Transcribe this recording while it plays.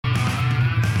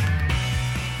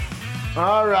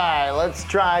All right, let's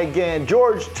try again.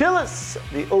 George Tillis,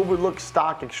 the overlooked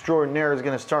stock extraordinaire, is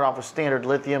going to start off with Standard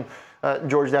Lithium.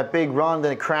 George, that big run,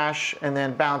 then a crash, and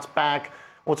then bounce back.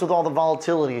 What's with all the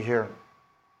volatility here?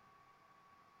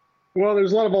 Well,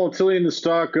 there's a lot of volatility in the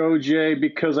stock, OJ,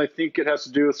 because I think it has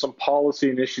to do with some policy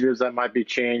initiatives that might be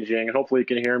changing. And hopefully you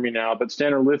can hear me now. But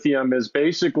Standard Lithium is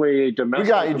basically a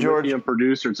domestic lithium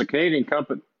producer. It's a Canadian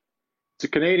company. It's a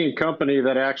Canadian company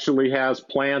that actually has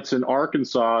plants in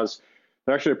Arkansas.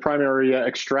 They're actually a primary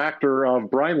extractor of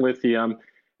brine lithium,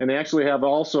 and they actually have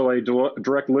also a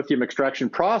direct lithium extraction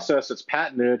process that's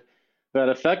patented that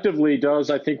effectively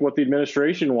does, I think, what the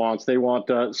administration wants. They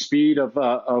want speed of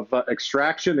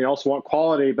extraction. They also want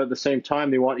quality, but at the same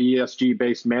time, they want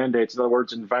ESG-based mandates. In other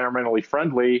words, environmentally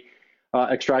friendly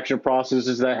extraction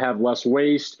processes that have less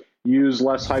waste, use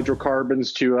less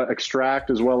hydrocarbons to extract,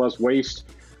 as well as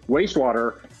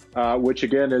wastewater. Which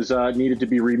again is needed to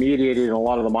be remediated in a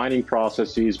lot of the mining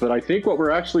processes. But I think what we're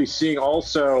actually seeing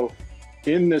also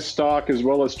in this stock, as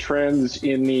well as trends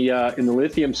in the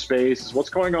lithium space, is what's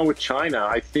going on with China.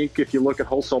 I think if you look at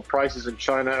wholesale prices in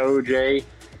China, OJ,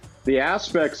 the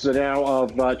aspects now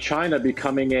of China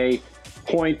becoming a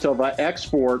point of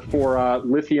export for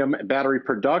lithium battery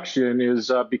production is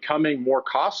becoming more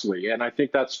costly, and I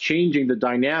think that's changing the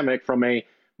dynamic from a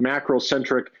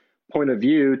macro-centric point of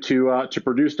view to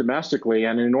produce domestically.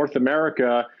 And in North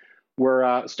America,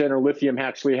 where Standard Lithium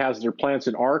actually has their plants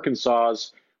in Arkansas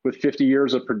with 50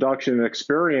 years of production and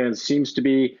experience, seems to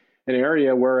be an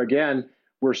area where, again,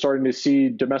 we're starting to see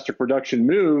domestic production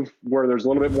move, where there's a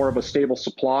little bit more of a stable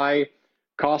supply.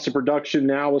 Cost of production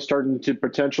now is starting to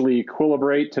potentially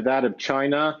equilibrate to that of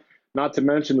China, not to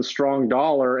mention the strong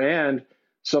dollar and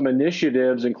some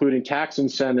initiatives, including tax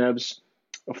incentives,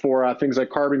 for things like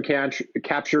carbon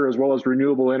capture, as well as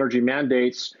renewable energy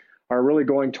mandates, are really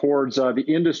going towards the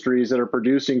industries that are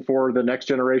producing for the next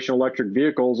generation electric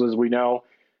vehicles, as we know,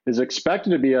 is expected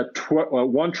to be a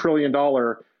 $1 trillion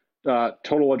total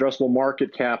addressable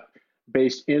market cap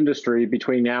based industry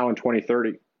between now and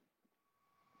 2030.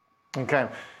 Okay.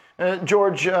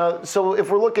 George, so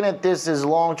if we're looking at this as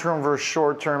long-term versus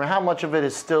short-term, how much of it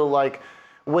is still like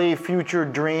way future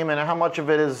dream and how much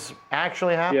of it is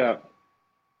actually happening? Yeah.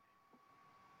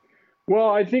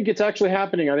 Well, I think it's actually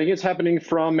happening. I think it's happening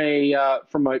from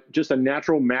just a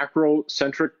natural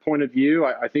macro-centric point of view.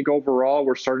 I think overall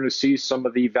we're starting to see some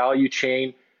of the value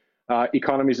chain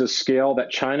economies of scale that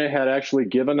China had actually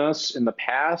given us in the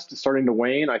past starting to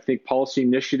wane. I think policy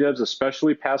initiatives,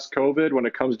 especially past COVID, when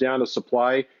it comes down to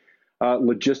supply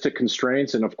logistic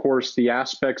constraints, and of course the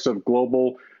aspects of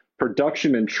global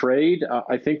production and trade,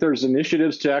 I think there's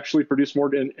initiatives to actually produce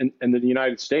more in the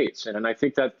United States. And I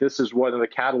think that this is one of the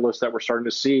catalysts that we're starting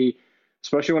to see,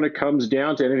 especially when it comes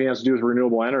down to anything that has to do with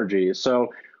renewable energy.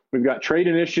 So we've got trade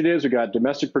initiatives, we've got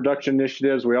domestic production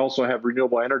initiatives, we also have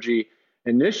renewable energy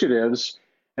initiatives.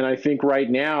 And I think right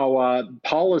now,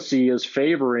 policy is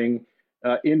favoring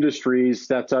industries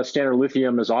that Standard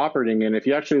Lithium is operating in. If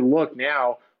you actually look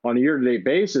now on a year-to-date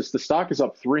basis, the stock is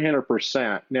up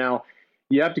 300%. Now,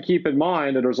 you have to keep in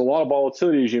mind that there's a lot of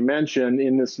volatility, as you mentioned,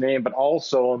 in this name, but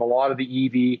also in a lot of the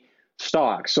EV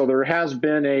stocks. So there has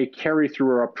been a carry-through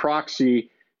or a proxy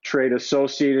trade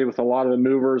associated with a lot of the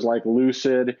movers like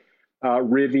Lucid,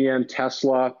 Rivian,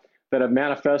 Tesla, that have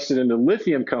manifested into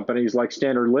lithium companies like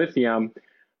Standard Lithium.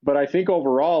 But I think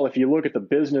overall, if you look at the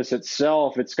business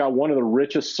itself, it's got one of the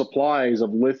richest supplies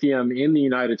of lithium in the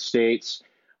United States,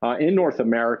 in North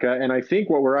America. And I think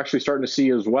what we're actually starting to see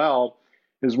as well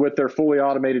is with their fully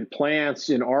automated plants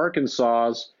in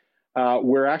Arkansas,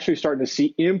 we're actually starting to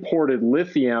see imported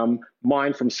lithium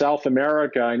mined from South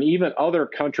America and even other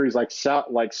countries like South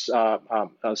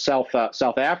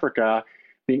Africa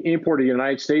being imported to the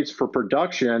United States for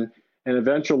production and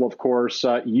eventual, of course,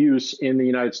 use in the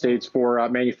United States for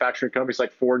manufacturing companies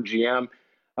like Ford, GM,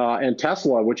 and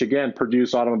Tesla, which again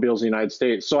produce automobiles in the United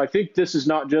States. So I think this is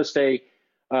not just a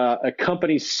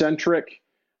company-centric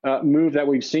move that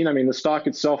we've seen. I mean, the stock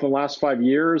itself in the last 5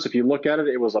 years, if you look at it,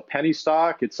 it was a penny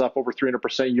stock. It's up over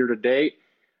 300% year to date.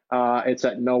 It's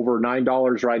at over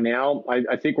 $9 right now.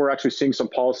 I think we're actually seeing some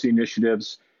policy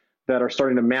initiatives that are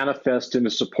starting to manifest into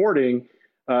supporting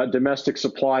domestic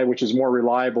supply, which is more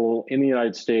reliable in the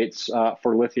United States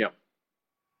for lithium.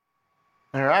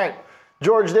 All right,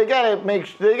 George, they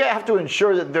have to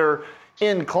ensure that their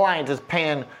end client is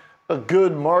paying a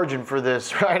good margin for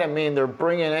this, right? I mean, they're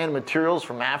bringing in materials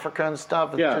from Africa and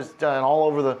stuff. It's just done all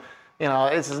over the,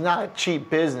 this is not a cheap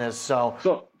business. So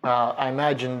I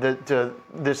imagine that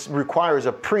this requires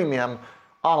a premium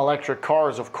on electric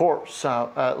cars, of course,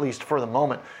 at least for the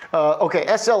moment. Okay,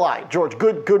 SLI, George,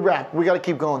 good wrap. We got to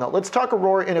keep going, though. Let's talk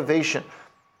Aurora Innovation.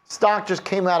 Stock just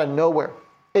came out of nowhere.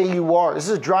 AUR, this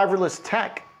is driverless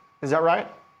tech. Is that right?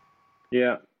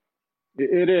 Yeah,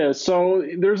 it is. So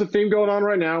there's a theme going on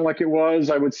right now, like it was,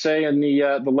 I would say, in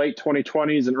the late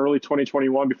 2020s and early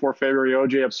 2021 before February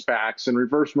OJ of SPACs and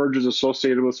reverse mergers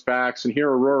associated with SPACs. And here,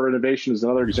 Aurora Innovation is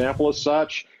another example of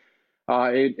such.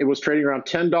 It was trading around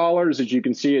 $10. As you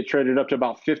can see, it traded up to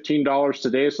about $15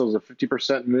 today, so it was a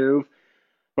 50% move.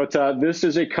 But this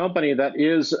is a company that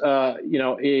is, a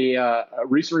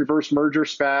recent reverse merger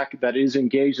SPAC that is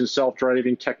engaged in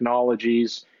self-driving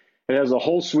technologies. It has a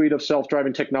whole suite of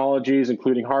self-driving technologies,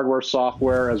 including hardware,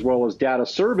 software, as well as data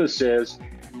services.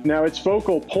 Now, its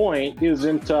focal point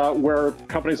isn't where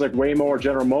companies like Waymo or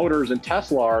General Motors and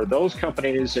Tesla are. Those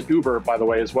companies, and Uber, by the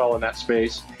way, as well in that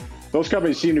space, those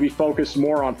companies seem to be focused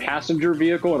more on passenger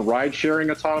vehicle and ride-sharing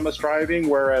autonomous driving,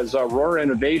 whereas Aurora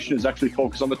Innovation is actually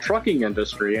focused on the trucking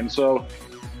industry. And so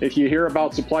if you hear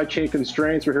about supply chain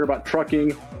constraints, we hear about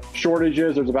trucking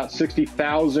shortages. There's about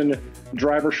 60,000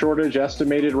 driver shortage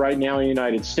estimated right now in the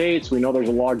United States. We know there's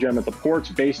a logjam at the ports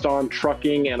based on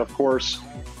trucking and, of course,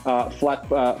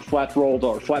 flat-rolled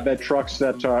or flatbed trucks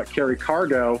that carry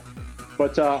cargo.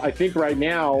 But I think right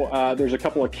now there's a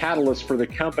couple of catalysts for the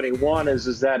company. One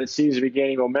is that it seems to be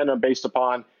gaining momentum based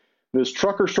upon this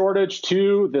trucker shortage.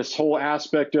 Two, this whole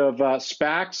aspect of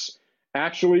SPACs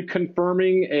actually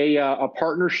confirming a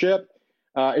partnership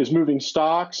is moving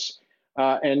stocks.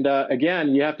 And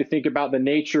again, you have to think about the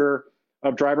nature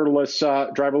of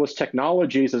driverless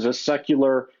technologies as a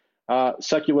secular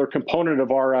component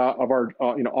of our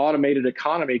automated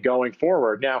economy going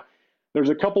forward. Now, there's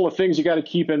a couple of things you got to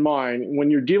keep in mind. When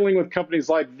you're dealing with companies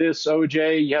like this,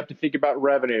 OJ, you have to think about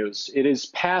revenues. It is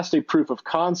past a proof of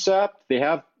concept. They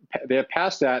have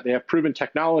passed that. They have proven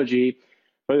technology,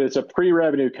 but it's a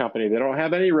pre-revenue company. They don't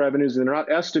have any revenues, and they're not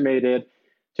estimated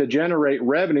to generate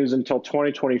revenues until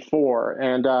 2024.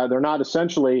 And they're not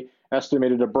essentially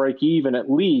estimated to break even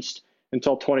at least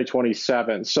until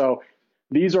 2027. So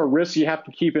these are risks you have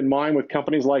to keep in mind with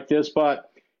companies like this. But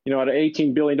at an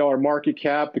 $18 billion market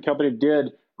cap, the company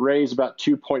did raise about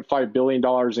 $2.5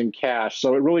 billion in cash.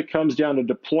 So it really comes down to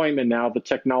deployment now of the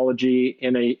technology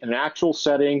in an actual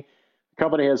setting. The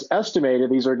company has estimated,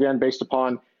 these are again based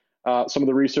upon some of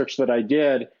the research that I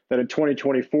did, that in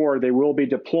 2024 they will be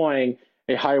deploying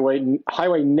a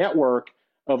highway network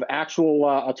of actual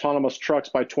autonomous trucks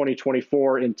by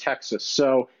 2024 in Texas.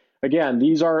 So again,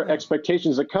 these are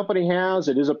expectations the company has.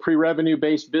 It is a pre-revenue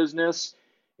based business.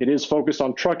 It is focused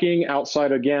on trucking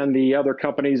outside, again, the other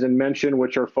companies and mentioned,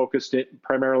 which are focused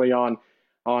primarily on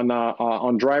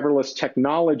driverless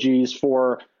technologies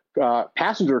for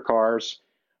passenger cars.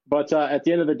 But at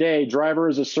the end of the day, driver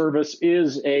as a service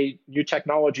is a new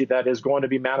technology that is going to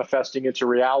be manifesting into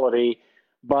reality.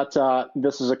 But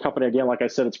this is a company, again, like I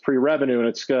said, it's pre-revenue, and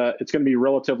it's going to be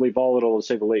relatively volatile, to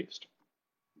say the least.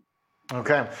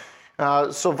 Okay.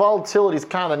 So volatility is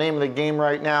kind of the name of the game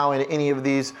right now in any of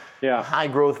these high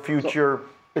growth future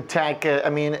tech.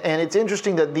 And it's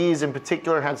interesting that these in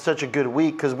particular had such a good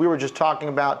week, because we were just talking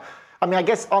about, I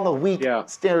guess on the week,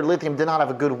 Standard Lithium did not have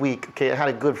a good week. Okay, it had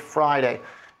a good Friday.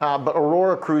 But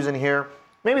Aurora cruising here.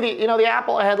 Maybe the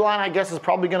Apple headline, I guess, is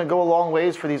probably going to go a long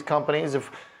ways for these companies. If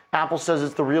Apple says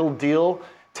it's the real deal,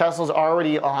 Tesla's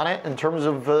already on it in terms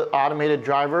of automated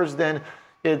drivers, then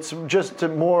it's just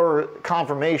more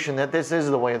confirmation that this is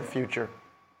the way of the future.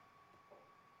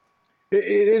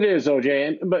 It is,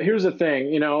 OJ. But here's the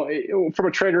thing, from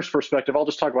a trader's perspective, I'll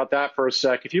just talk about that for a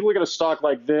sec. If you look at a stock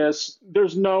like this,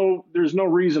 there's no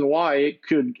reason why it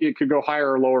could go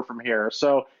higher or lower from here.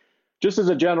 So just as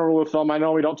a general rule of thumb, I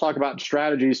know we don't talk about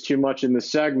strategies too much in this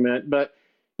segment, but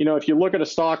if you look at a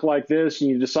stock like this and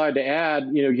you decide to add,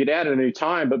 you'd add at any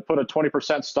time, but put a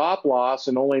 20% stop loss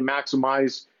and only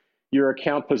maximize your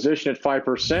account position at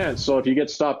 5%. So if you get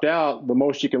stopped out, the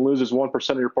most you can lose is 1%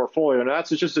 of your portfolio. And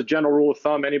that's just a general rule of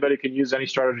thumb. Anybody can use any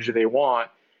strategy they want.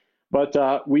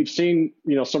 But we've seen,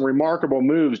 some remarkable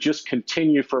moves just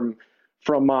continue from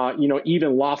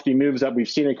even lofty moves that we've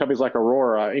seen in companies like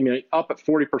Aurora. Up at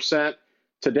 40%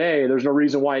 today, there's no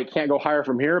reason why it can't go higher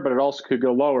from here, but it also could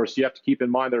go lower. So you have to keep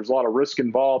in mind there's a lot of risk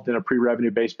involved in a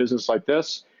pre-revenue based business like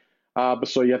this.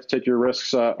 So you have to take your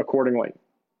risks accordingly.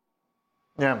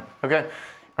 Yeah. Okay.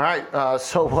 All right.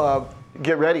 So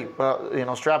get ready.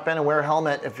 Strap in and wear a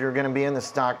helmet if you're going to be in the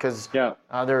stock, because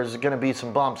there's going to be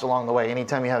some bumps along the way.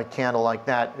 Anytime you have a candle like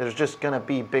that, there's just going to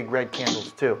be big red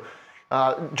candles too.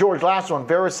 George, last one.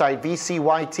 Verisight,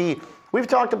 VCYT. We've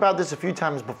talked about this a few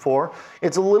times before.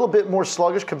 It's a little bit more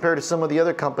sluggish compared to some of the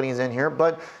other companies in here,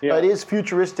 but it is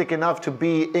futuristic enough to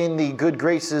be in the good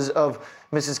graces of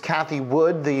Mrs. Cathie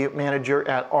Wood, the manager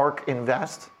at ARK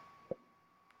Invest.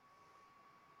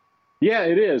 Yeah,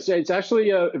 it is. It's actually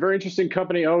a very interesting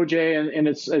company, OJ, and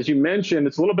it's, as you mentioned,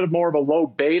 it's a little bit more of a low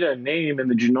beta name in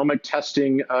the genomic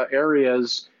testing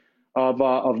areas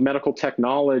of medical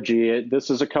technology. This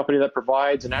is a company that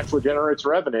provides and actually generates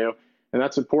revenue, and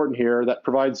that's important here, that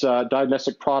provides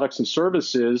diagnostic products and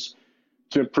services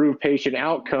to improve patient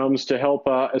outcomes, to help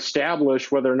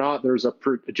establish whether or not there's a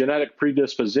genetic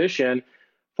predisposition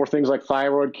for things like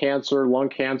thyroid cancer, lung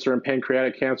cancer, and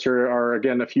pancreatic cancer are,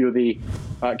 again, a few of the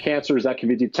cancers that can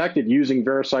be detected using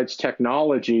Veracyte's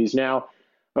technologies. Now,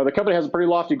 the company has a pretty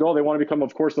lofty goal. They want to become,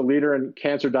 of course, the leader in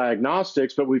cancer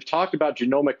diagnostics, but we've talked about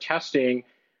genomic testing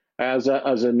as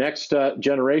a next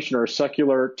generation or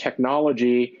secular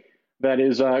technology that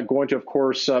is going to, of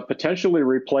course, potentially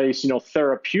replace,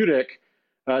 therapeutic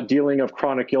dealing of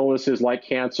chronic illnesses like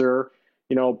cancer.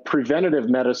 Preventative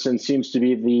medicine seems to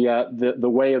be the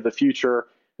way of the future,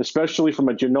 especially from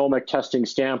a genomic testing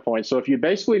standpoint. So if you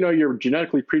basically know you're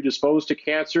genetically predisposed to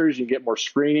cancers, you get more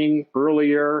screening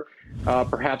earlier,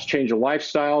 perhaps change a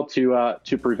lifestyle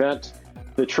to prevent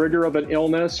the trigger of an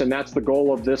illness, and that's the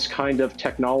goal of this kind of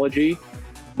technology.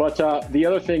 But the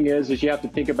other thing is you have to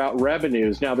think about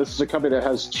revenues. Now, this is a company that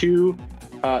has two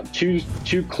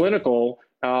clinical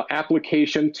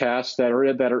application tests that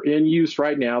are in use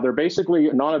right now. They're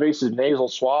basically non-invasive nasal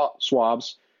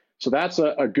swabs. So that's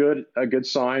a good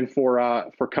sign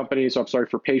for companies.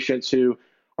 For patients who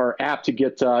are apt to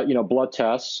get blood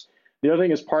tests. The other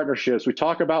thing is partnerships. We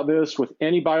talk about this with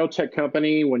any biotech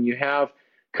company. When you have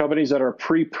companies that are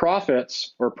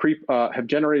pre-profits or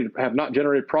have not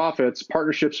generated profits,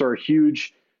 partnerships are a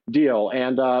huge deal.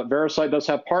 And Veracyte does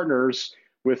have partners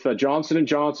with Johnson &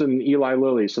 Johnson and Eli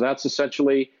Lilly. So that's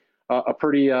essentially a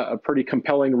pretty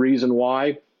compelling reason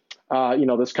why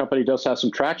this company does have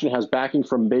some traction, has backing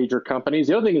from major companies.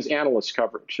 The other thing is analyst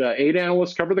coverage. 8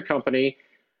 analysts cover the company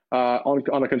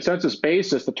on a consensus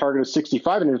basis. The target is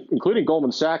 65, and including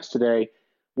Goldman Sachs today,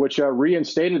 which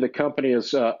reinstated the company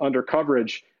as under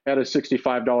coverage at a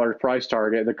 $65 price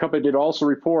target. The company did also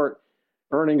report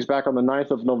earnings back on the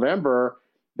 9th of November.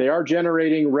 They are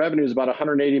generating revenues about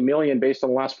 $180 million based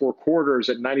on the last 4 quarters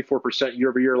at 94% year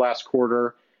over year last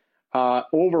quarter.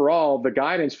 Overall, the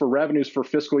guidance for revenues for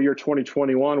fiscal year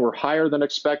 2021 were higher than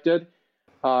expected,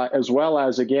 as well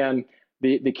as, again,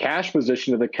 the cash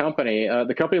position of the company.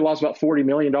 The company lost about $40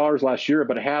 million last year,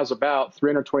 but it has about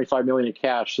 $325 million in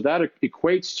cash. So that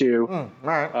equates to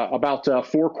about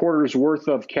 4 quarters worth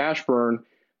of cash burn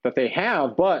that they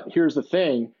have. But here's the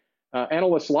thing.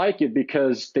 Analysts like it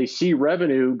because they see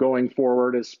revenue going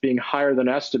forward as being higher than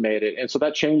estimated. And so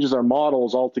that changes our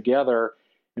models altogether,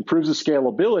 improves the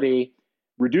scalability,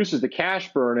 reduces the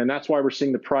cash burn, and that's why we're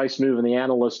seeing the price move and the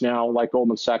analysts now, like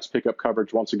Goldman Sachs, pick up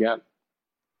coverage once again.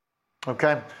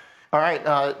 Okay. All right,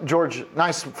 George,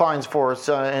 nice finds for us,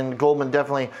 and Goldman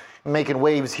definitely making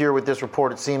waves here with this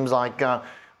report. It seems like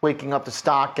waking up the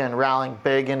stock and rallying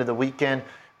big into the weekend.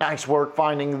 Nice work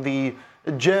finding the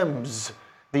gems,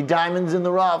 the diamonds in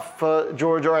the rough,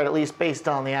 George. All right, at least based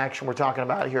on the action we're talking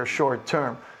about here short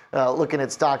term. Looking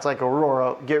at stocks like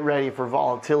Aurora, get ready for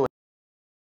volatility.